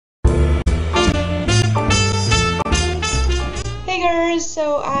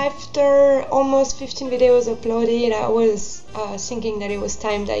So after almost 15 videos uploaded, I was thinking that it was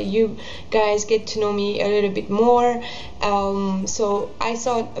time that you guys get to know me a little bit more. So I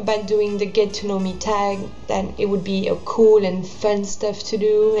thought about doing the get to know me tag, that it would be a cool and fun stuff to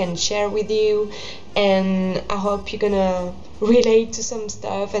do and share with you. And I hope you're gonna relate to some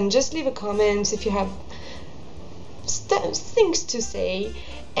stuff, and just leave a comment if you have things to say.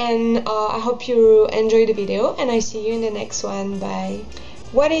 And I hope you enjoy the video, and I see you in the next one. Bye.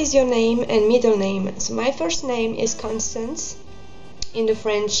 What is your name and middle name? So my first name is Constance. In the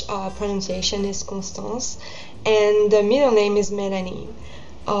French pronunciation is Constance, and the middle name is Melanie.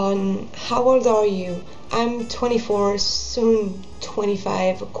 How old are you? I'm 24, soon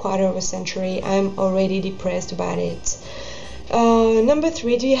 25, a quarter of a century. I'm already depressed about it. Number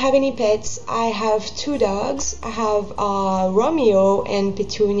 3, do you have any pets? I have 2 dogs. I have Romeo and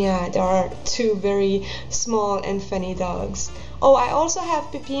Petunia. They are 2 very small and funny dogs. Oh, I also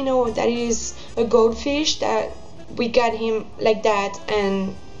have Pepino, that is a goldfish that we got him like that,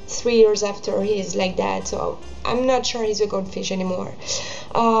 and 3 years after he is like that, so I'm not sure he's a goldfish anymore.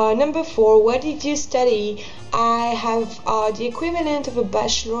 Number 4, what did you study? I have the equivalent of a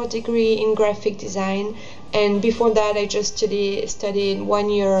bachelor degree in graphic design, and before that I just studied 1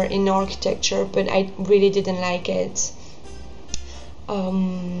 year in architecture, but I really didn't like it.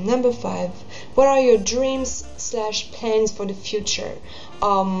 Number 5, what are your dreams / plans for the future?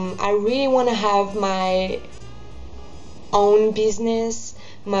 I really want to have my own business,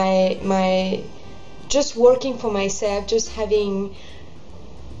 my just working for myself, just having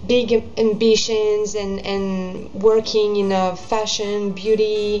big ambitions and working in a fashion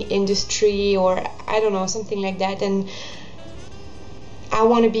beauty industry, or I don't know, something like that. And I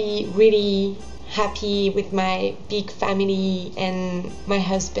want to be really happy with my big family and my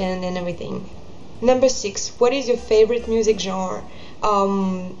husband and everything. Number 6, what is your favorite music genre?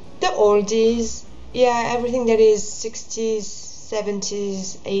 The oldies, yeah, everything that is 60s,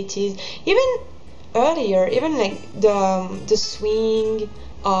 70s, 80s, even earlier, even like the swing,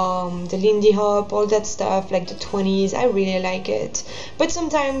 the Lindy Hop, all that stuff, like the 20s. I really like it. But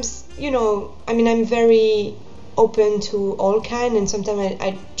sometimes, you know, I mean, I'm very open to all kind, and sometimes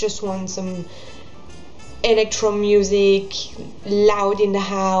I just want some electro music loud in the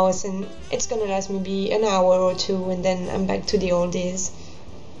house, and it's gonna last maybe an hour or 2, and then I'm back to the oldies.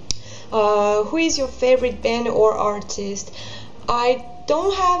 Who is your favorite band or artist? I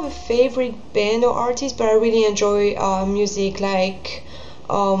don't have a favorite band or artist, but I really enjoy music like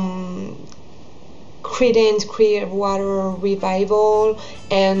Creedence Clearwater Revival,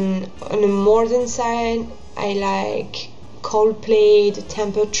 and on the modern side I like Coldplay, The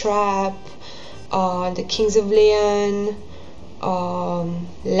Temper Trap, the Kings of Leon,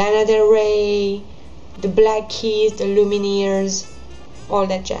 Lana Del Rey, the Black Keys, the Lumineers, all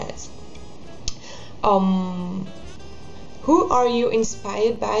that jazz. Who are you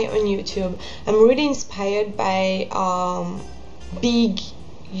inspired by on YouTube? I'm really inspired by big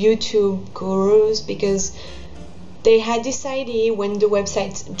YouTube gurus, because they had this idea when the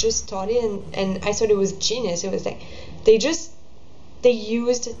website just started, and I thought it was genius. It was like they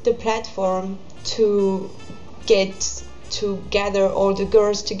used the platform to gather all the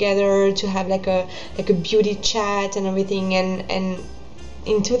girls together, to have like a beauty chat and everything. And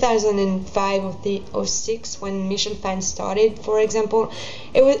in 2005 or 6, when Michelle Phan started, for example,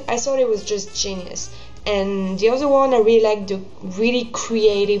 I thought it was just genius. And the other one, I really like the really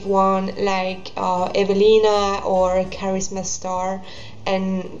creative one, like Evelina or Charisma Star,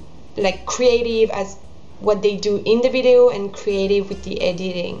 and like creative as what they do in the video and creative with the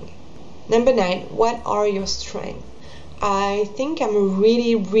editing. Number 9, what are your strengths? I think I'm a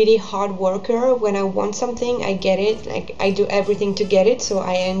really hard worker. When I want something, I get it. Like, I do everything to get it, so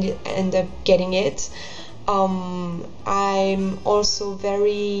I end up getting it. I'm also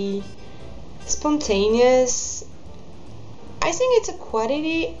very spontaneous. I think it's a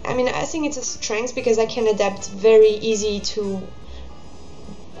quality. I mean, I think it's a strength, because I can adapt very easy to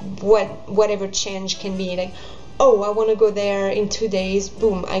whatever change can be. Like, oh, I want to go there in 2 days,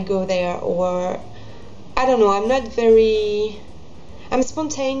 boom, I go there. Or I don't know, I'm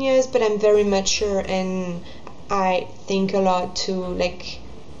spontaneous, but I'm very mature, and I think a lot to, like,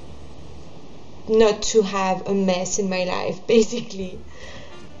 not to have a mess in my life, basically.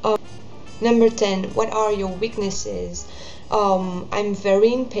 Number 10, what are your weaknesses? I'm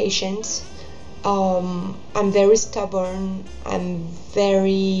very impatient, I'm very stubborn, I'm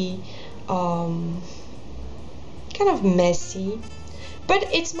very kind of messy, but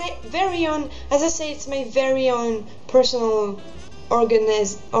it's my very own, as I say, it's my very own personal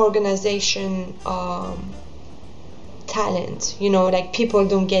organization talent, you know, like people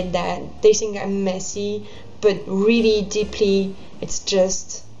don't get that. They think I'm messy, but really deeply it's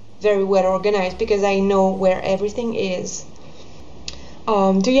just very well organized because I know where everything is.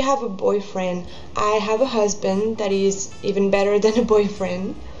 Do you have a boyfriend? I have a husband that is even better than a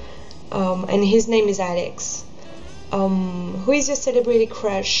boyfriend, and his name is Alex. Who is your celebrity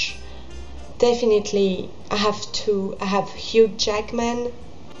crush? Definitely, I have two. I have Hugh Jackman,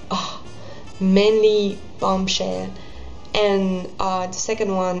 mainly Bombshell, and the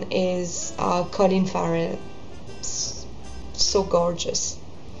second one is Colin Farrell. So gorgeous.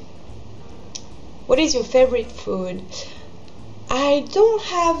 What is your favorite food? I don't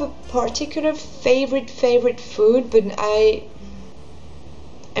have a particular favorite food, but I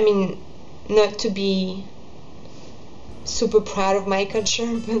mean, not to be super proud of my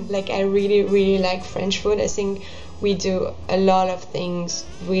culture, but like I really like French food. I think we do a lot of things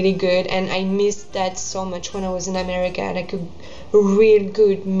really good, and I missed that so much when I was in America, like a real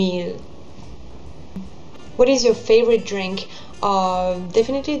good meal. What is your favorite drink?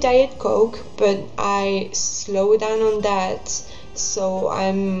 Definitely Diet Coke, but I slow down on that, so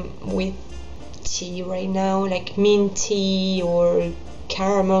I'm with tea right now, like mint tea or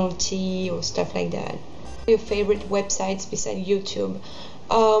caramel tea or stuff like that. Your favorite websites besides YouTube?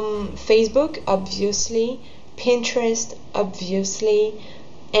 Facebook, obviously, Pinterest, obviously,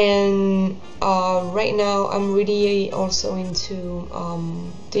 and right now I'm really also into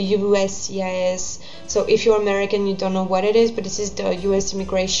the USCIS. So if you're American, you don't know what it is, but this is the US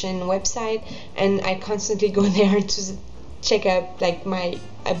immigration website, and I constantly go there to check up like my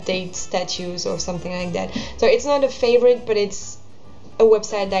update status or something like that. So it's not a favorite, but it's a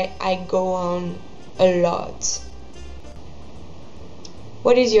website that I go on a lot.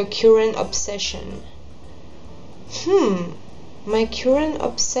 What is your current obsession? My current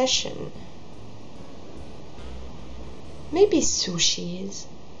obsession, maybe sushis.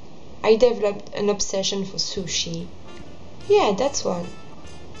 I developed an obsession for sushi. Yeah, that's one.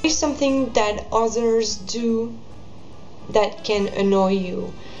 Is something that others do that can annoy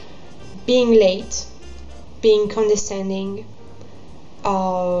you? Being late, being condescending,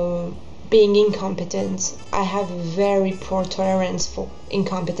 being incompetent. I have very poor tolerance for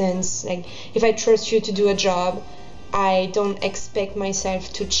incompetence. Like, if I trust you to do a job, I don't expect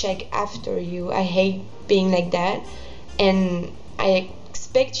myself to check after you. I hate being like that, and I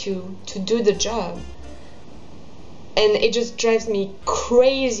expect you to do the job. And it just drives me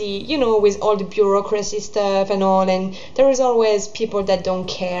crazy, you know, with all the bureaucracy stuff and all, and there is always people that don't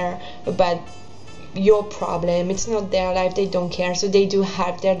care about your problem. It's not their life, they don't care, so they do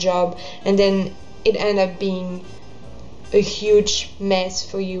half their job, and then it ends up being a huge mess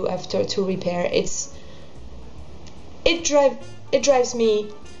for you after to repair. It drives me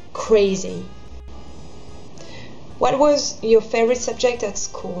crazy. What was your favorite subject at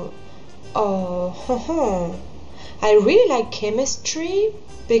school? I really like chemistry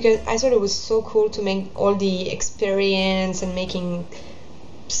because I thought it was so cool to make all the experience and making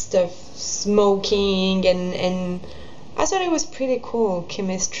stuff, smoking, and I thought it was pretty cool,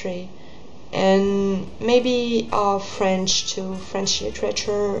 chemistry. And maybe French too, French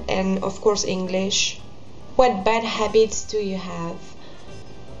literature, and of course English. What bad habits do you have?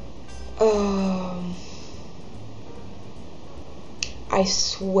 I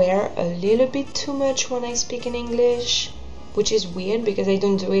swear a little bit too much when I speak in English, which is weird because I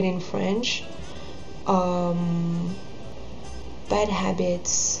don't do it in French. Bad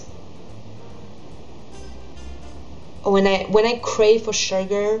habits. When I crave for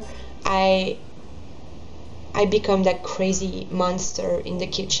sugar, I become that crazy monster in the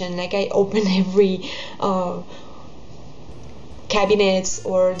kitchen. Like, I open every cabinets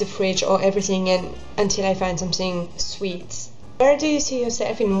or the fridge or everything, and until I find something sweet. Where do you see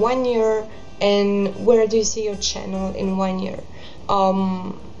yourself in 1 year, and where do you see your channel in 1 year?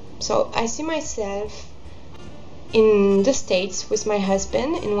 So I see myself in the States with my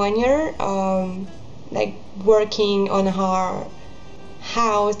husband in 1 year, like working on our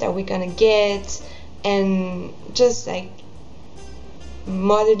house that we're gonna get, and just like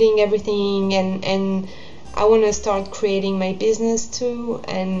modeling everything, and I want to start creating my business too,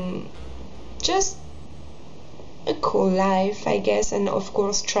 and just a cool life, I guess, and of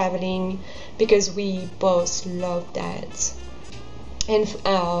course traveling, because we both love that. And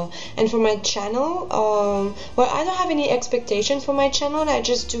for my channel, well, I don't have any expectation for my channel. I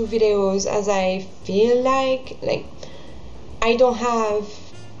just do videos as I feel like I don't have,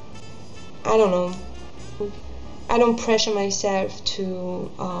 I don't know, I don't pressure myself to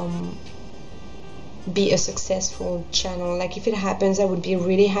be a successful channel. Like, if it happens, I would be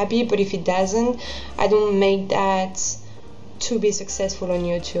really happy, but if it doesn't, I don't make that to be successful on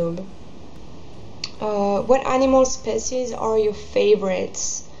YouTube. What animal species are your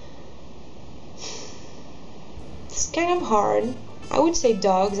favorites? It's kind of hard. I would say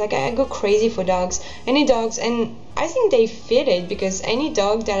dogs. Like, I go crazy for dogs. Any dogs, and I think they fit it, because any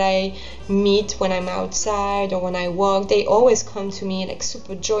dog that I meet when I'm outside or when I walk, they always come to me like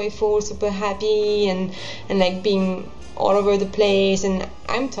super joyful, super happy, and like being all over the place, and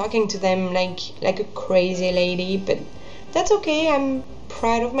I'm talking to them like a crazy lady, but that's okay. I'm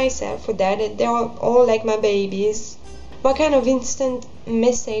proud of myself for that. They're all like my babies. What kind of instant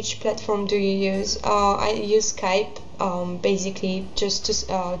message platform do you use? I use Skype, basically just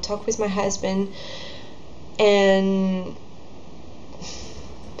to talk with my husband, and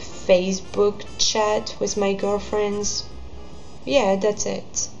Facebook chat with my girlfriends. Yeah, that's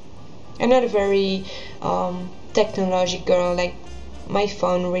it. I'm not a very technology girl. Like, my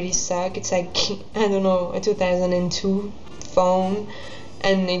phone really sucks. It's like, I don't know, a 2002 phone,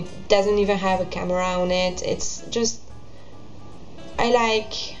 and it doesn't even have a camera on it. It's just, I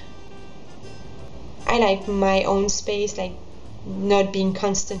like my own space, like not being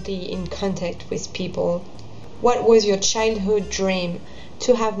constantly in contact with people. What was your childhood dream?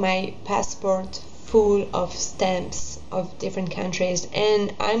 To have my passport full of stamps of different countries,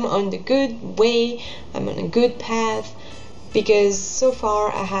 and I'm on the good way, I'm on a good path, because so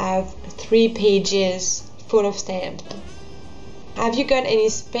far I have 3 pages full of stamps. Have you got any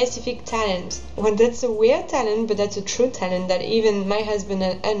specific talent? Well, that's a weird talent, but that's a true talent that even my husband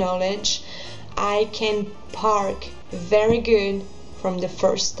acknowledged. I can park very good from the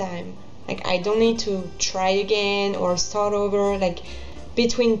first time. Like, I don't need to try again or start over. Like,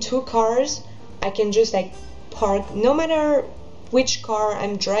 between 2 cars, I can just like park. No matter which car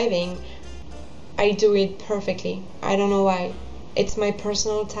I'm driving, I do it perfectly. I don't know why. It's my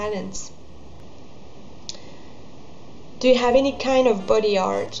personal talent. Do you have any kind of body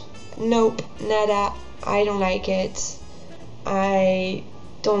art? Nope, nada. I don't like it. I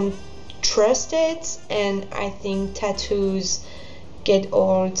don't trust it, and I think tattoos get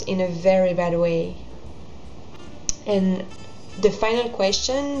old in a very bad way. And the final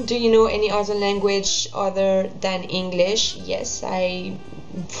question, do you know any other language other than English? Yes, I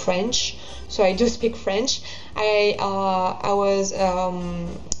French, so I do speak French. I was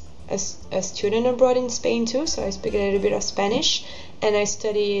a student abroad in Spain too, so I speak a little bit of Spanish, and I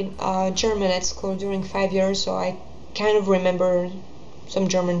studied German at school during 5 years, so I kind of remember some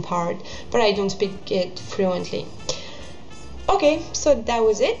German part, but I don't speak it fluently. Okay, so that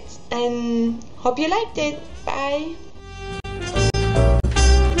was it, and hope you liked it. Bye.